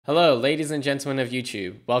Hello ladies and gentlemen of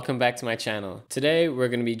YouTube, welcome back to my channel. Today we're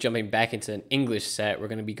going to be jumping back into an English set. We're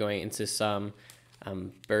going to be going into some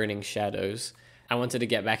Burning Shadows. I wanted to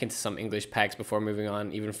get back into some English packs before moving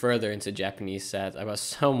on even further into Japanese sets. I've got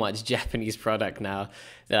so much Japanese product now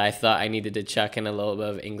that I thought I needed to chuck in a little bit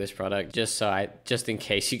of English product just in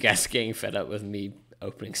case you guys are getting fed up with me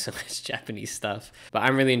opening so much Japanese stuff. But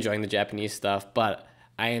I'm really enjoying the Japanese stuff, but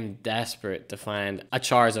I am desperate to find a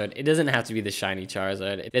Charizard. It doesn't have to be the shiny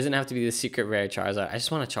Charizard. It doesn't have to be the secret rare Charizard. I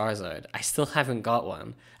just want a Charizard. I still haven't got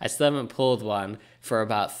one. I still haven't pulled one for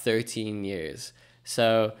about 13 years.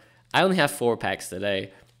 So I only have 4 packs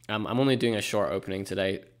today. I'm only doing a short opening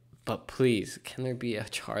today. But please, can there be a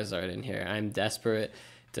Charizard in here? I'm desperate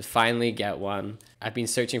to finally get one. I've been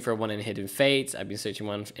searching for one in Hidden Fates. I've been searching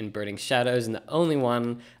one in Burning Shadows, and the only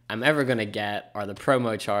one I'm ever gonna get are the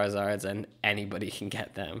promo Charizards, and anybody can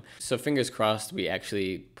get them. So fingers crossed we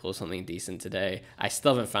actually pull something decent today. I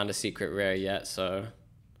still haven't found a secret rare yet, so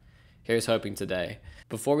here's hoping today.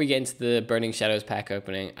 Before we get into the Burning Shadows pack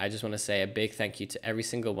opening, I just want to say a big thank you to every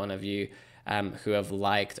single one of you who have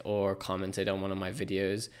liked or commented on one of my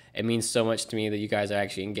videos. It means so much to me that you guys are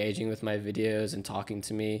actually engaging with my videos and talking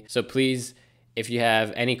to me. So please, if you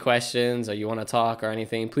have any questions or you want to talk or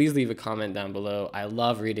anything, please leave a comment down below. I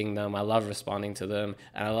love reading them, I love responding to them,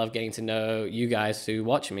 and I love getting to know you guys who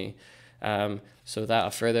watch me. So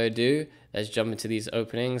without further ado, let's jump into these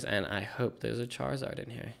openings, and I hope there's a Charizard in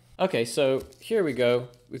here. Okay, so here we go.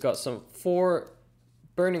 We've got some 4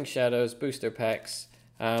 Burning Shadows booster packs.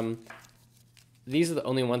 These are the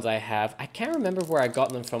only ones I have. I can't remember where I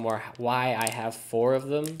got them from or why I have 4 of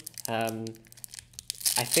them.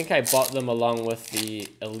 I think I bought them along with the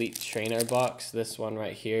Elite Trainer box, this one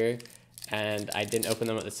right here, and I didn't open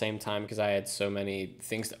them at the same time because I had so many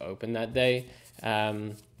things to open that day.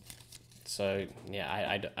 So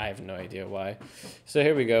yeah, I have no idea why. So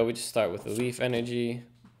here we go. We just start with the Leaf Energy,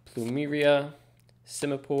 Plumeria,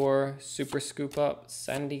 Simipour, Super Scoop Up,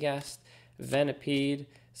 Sandygast, Venipede,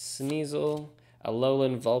 Sneasel,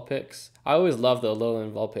 Alolan Vulpix. I always love the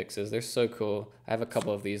Alolan Vulpixes. They're so cool. I have a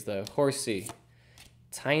couple of these though. Horsey,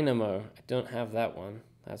 Tynamo. I don't have that one.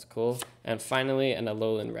 That's cool. And finally, an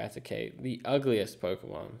Alolan Raticate, the ugliest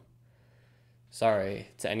Pokemon. Sorry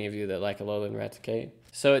to any of you that like Alolan Raticate.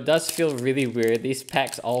 So it does feel really weird. These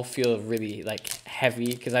packs all feel really like heavy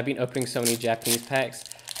because I've been opening so many Japanese packs.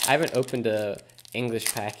 I haven't opened a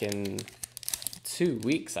English pack in 2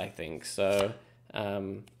 weeks, I think. So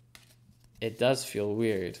it does feel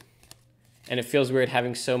weird. And it feels weird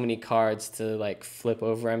having so many cards to like flip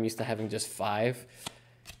over. I'm used to having just 5.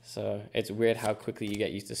 So it's weird how quickly you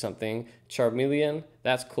get used to something. Charmeleon,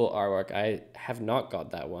 that's cool artwork. I have not got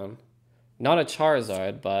that one. Not a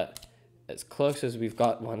Charizard, but as close as we've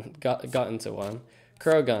gotten to one.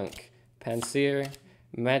 Krogunk, Pansear,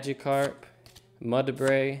 Magikarp,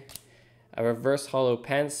 Mudbray, a Reverse Hollow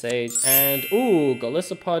Pansage, and ooh,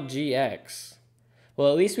 Golisopod GX. Well,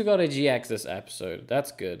 at least we got a GX this episode.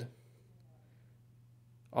 That's good.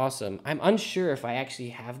 Awesome. I'm unsure if I actually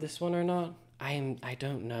have this one or not. I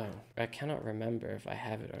don't know. I cannot remember if I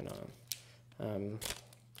have it or not.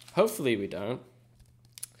 Hopefully we don't.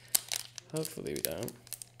 Hopefully we don't.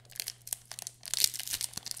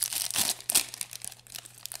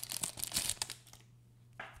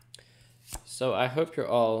 So I hope you're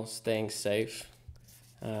all staying safe.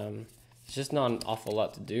 It's just not an awful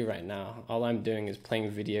lot to do right now. All I'm doing is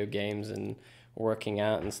playing video games and working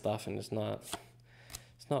out and stuff, and it's not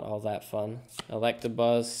all that fun.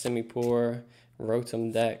 Electabuzz, Simipour,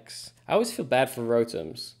 Rotom Dex. I always feel bad for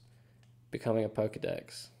Rotums becoming a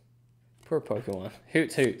Pokedex. Poor Pokemon.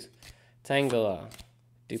 Hoot Hoot, Tangela,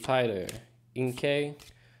 Dupiter, Inkay,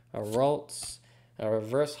 a Ralts, a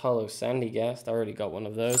Reverse Hollow Sandygast. I already got one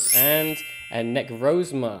of those. And a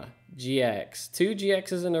Necrozma GX. 2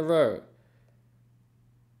 GXs in a row.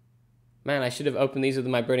 Man, I should have opened these with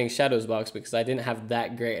my Burning Shadows box because I didn't have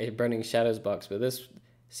that great a Burning Shadows box, but this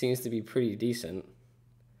seems to be pretty decent.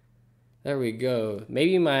 There we go.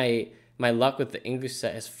 Maybe my luck with the English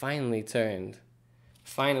set has finally turned.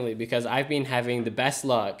 Finally, because I've been having the best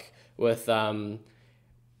luck with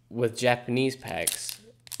Japanese packs,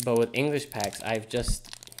 but with English packs, I've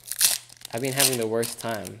been having the worst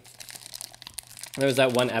time. There was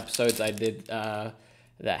that one episode I did that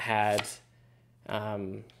had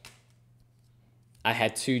I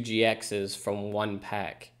had 2 GXs from 1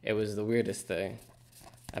 pack. It was the weirdest thing.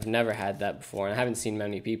 I've never had that before, and I haven't seen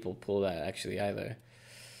many people pull that actually either.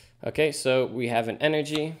 Okay, so we have an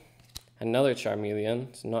Energy, another Charmeleon.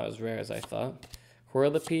 It's not as rare as I thought.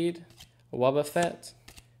 Whirlipede, Wobbuffet,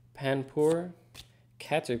 Panpour,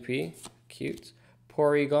 Caterpie, cute,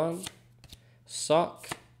 Porygon,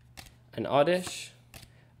 Sock, an Oddish,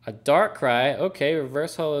 a Darkrai. Okay,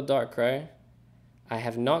 reverse holo Darkrai. I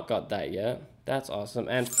have not got that yet. That's awesome.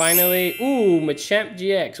 And finally, ooh, Machamp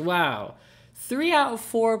GX. Wow. 3 out of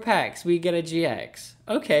 4 packs we get a GX.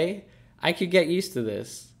 Okay, I could get used to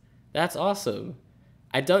this. That's awesome.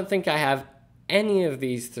 I don't think I have any of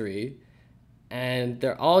these 3, and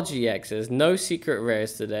they're all GXs. No secret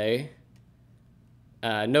rares today.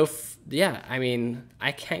 Yeah, I mean,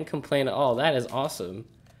 I can't complain at all. That is awesome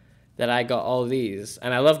that I got all these.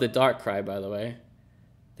 And I love the Darkrai, by the way.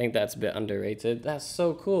 I think that's a bit underrated. That's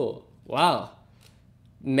so cool. Wow.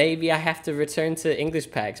 Maybe I have to return to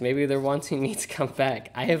English packs. Maybe they're wanting me to come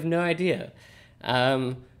back. I have no idea.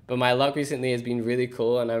 But my luck recently has been really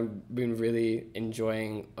cool, and I've been really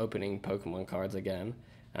enjoying opening Pokemon cards again.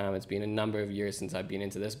 It's been a number of years since I've been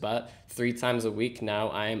into this, but 3 times a week now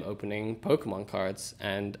I am opening Pokemon cards,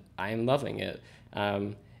 and I am loving it.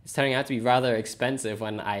 It's turning out to be rather expensive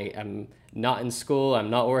when I am not in school, I'm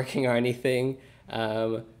not working or anything,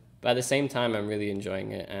 but at the same time I'm really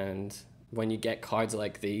enjoying it, and when you get cards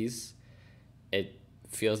like these, it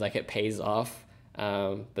feels like it pays off.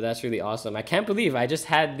 But that's really awesome. I can't believe I just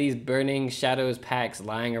had these Burning Shadows packs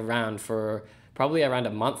lying around for probably around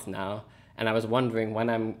a month now, and I was wondering what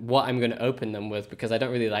I'm going to open them with, because I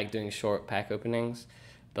don't really like doing short pack openings,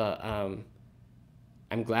 but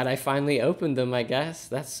I'm glad I finally opened them, I guess.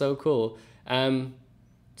 That's so cool.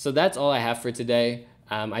 So that's all I have for today.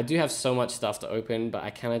 I do have so much stuff to open, but I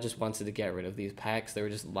kind of just wanted to get rid of these packs. They were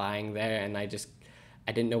just lying there, and I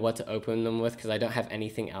didn't know what to open them with, because I don't have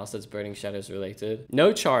anything else that's Burning Shadows related.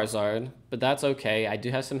 No Charizard, but that's okay. I do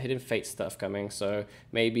have some Hidden Fate stuff coming, so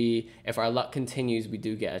maybe if our luck continues, we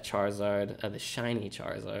do get a Charizard, the shiny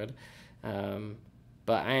Charizard.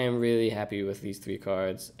 But I am really happy with these 3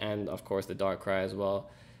 cards, and of course the Darkrai as well.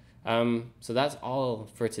 So that's all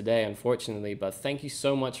for today, unfortunately, but thank you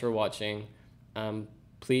so much for watching.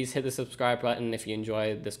 Please hit the subscribe button if you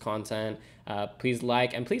enjoyed this content. Please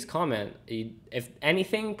like and please comment. If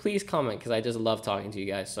anything, please comment, because I just love talking to you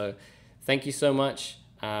guys. So thank you so much.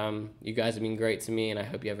 You guys have been great to me, and I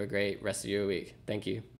hope you have a great rest of your week. Thank you.